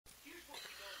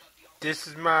This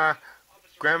is my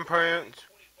grandparents,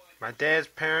 my dad's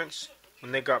parents,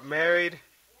 when they got married.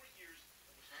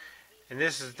 And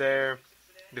this is the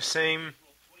same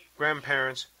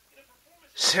grandparents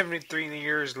 73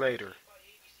 years later.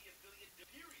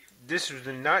 This was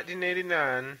in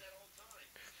 1989.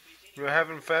 We were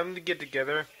having a family get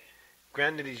together.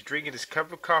 Granddaddy's drinking his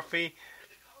cup of coffee.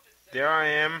 There I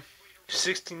am,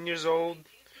 16 years old,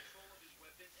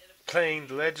 playing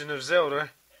The Legend of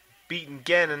Zelda, beating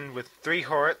Ganon with 3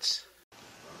 hearts.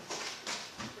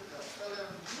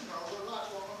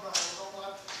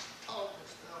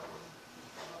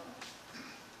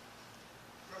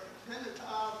 Many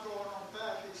times going on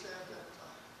back, he said that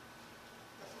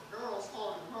if a girl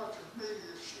thought as much of me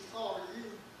as she thought of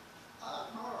you, I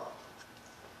admire her.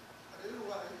 But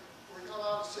anyway, we got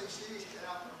out of 6 East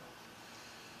camp, and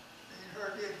me and her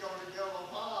did go together a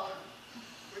while, and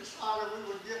we decided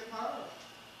we would get married.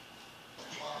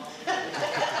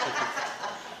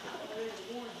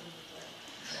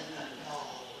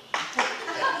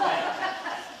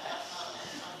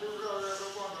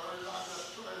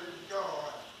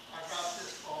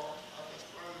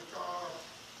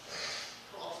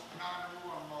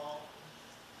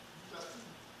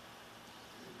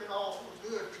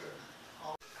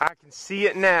 I can see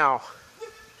it now,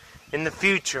 in the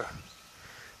future.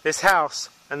 This house,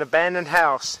 an abandoned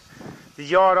house, the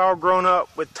yard all grown up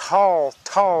with tall,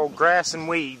 tall grass and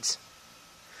weeds.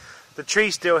 The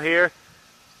tree's still here.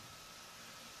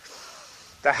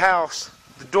 The house,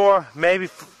 the door maybe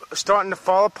starting to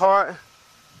fall apart.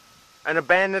 An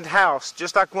abandoned house,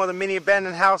 just like one of the many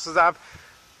abandoned houses I've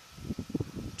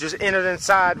just entered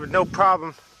inside with no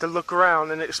problem to look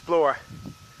around and explore.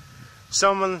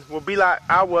 Someone will be like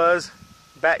I was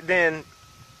back then.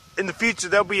 In the future,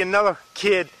 there'll be another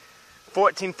kid,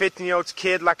 14, 15-year-old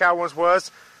kid like I once was,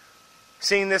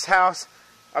 seeing this house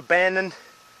abandoned,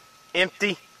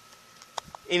 empty.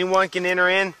 Anyone can enter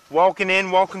in, walking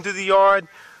through the yard,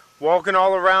 walking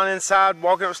all around inside,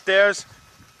 walking upstairs,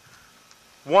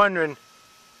 wondering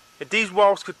if these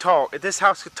walls could talk, if this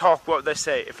house could talk, what would they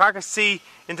say? If I could see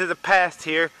into the past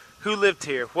here, who lived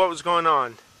here, what was going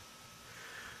on?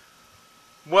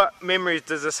 What memories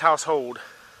does this house hold?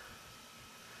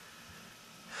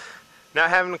 Not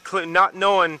having a clue, not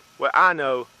knowing what I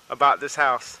know about this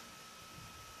house.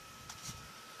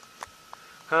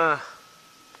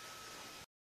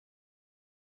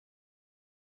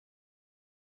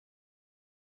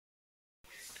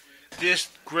 This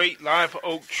great live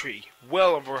oak tree,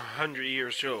 well over 100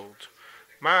 years old.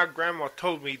 My grandma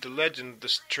told me the legend of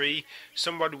this tree.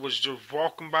 Somebody was just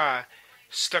walking by,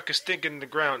 stuck a stick in the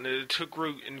ground, and it took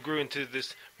root and grew into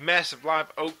this massive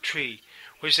live oak tree,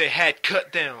 which they had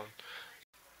cut down.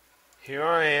 Here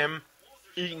I am,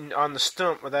 eating on the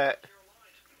stump of that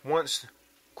once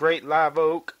great live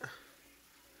oak.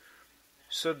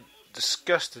 So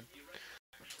disgusted.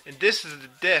 And this is the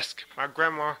desk my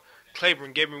grandma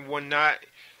Claiborne gave me one night.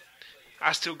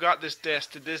 I still got this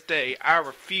desk to this day. I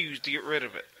refuse to get rid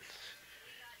of it.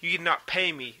 You did not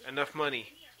pay me enough money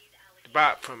to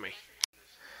buy it from me.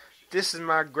 This is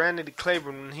my Granddaddy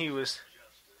Claiborne when he was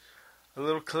a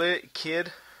little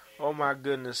kid. Oh my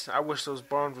goodness, I wish those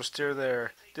barns were still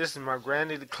there. This is my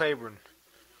Granddaddy Claiborne,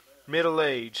 middle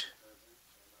age,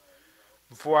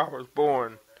 before I was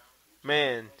born.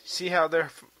 Man, see how their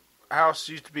house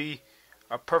used to be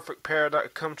a perfect paradise,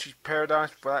 country paradise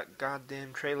before that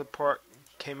goddamn trailer park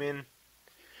came in.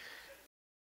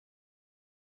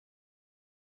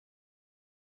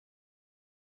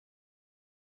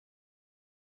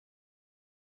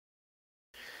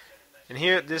 And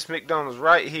here at this McDonald's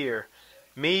right here,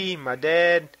 me, my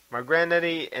dad, my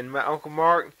granddaddy, and my Uncle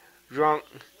Mark drunk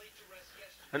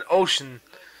an ocean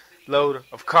load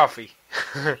of coffee.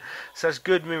 Such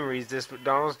good memories, this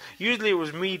McDonald's. Usually it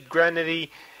was me,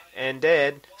 granddaddy, and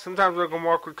dad. Sometimes Uncle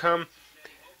Mark would come.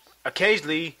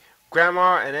 Occasionally,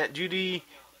 Grandma and Aunt Judy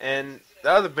and the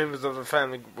other members of the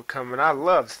family would come, and I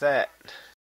loved that.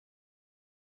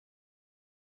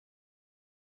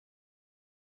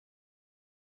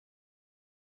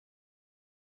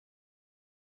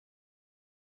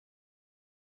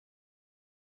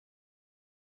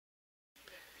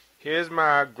 Here's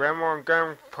my grandma and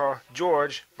grandpa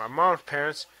George, my mom's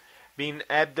parents, being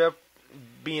abducted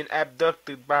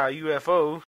by a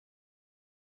UFO.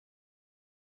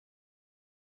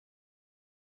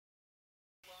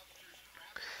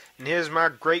 And here's my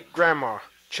great grandma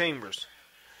Chambers,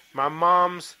 my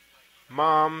mom's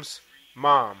mom's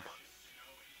mom.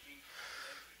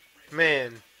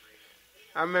 Man,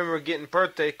 I remember getting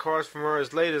birthday cards from her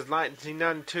as late as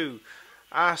 1992.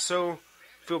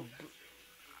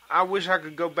 I wish I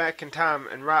could go back in time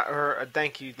and write her a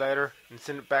thank you letter and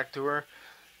send it back to her.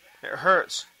 It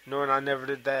hurts knowing I never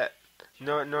did that.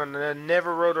 Knowing I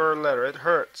never wrote her a letter. It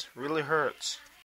hurts. Really hurts.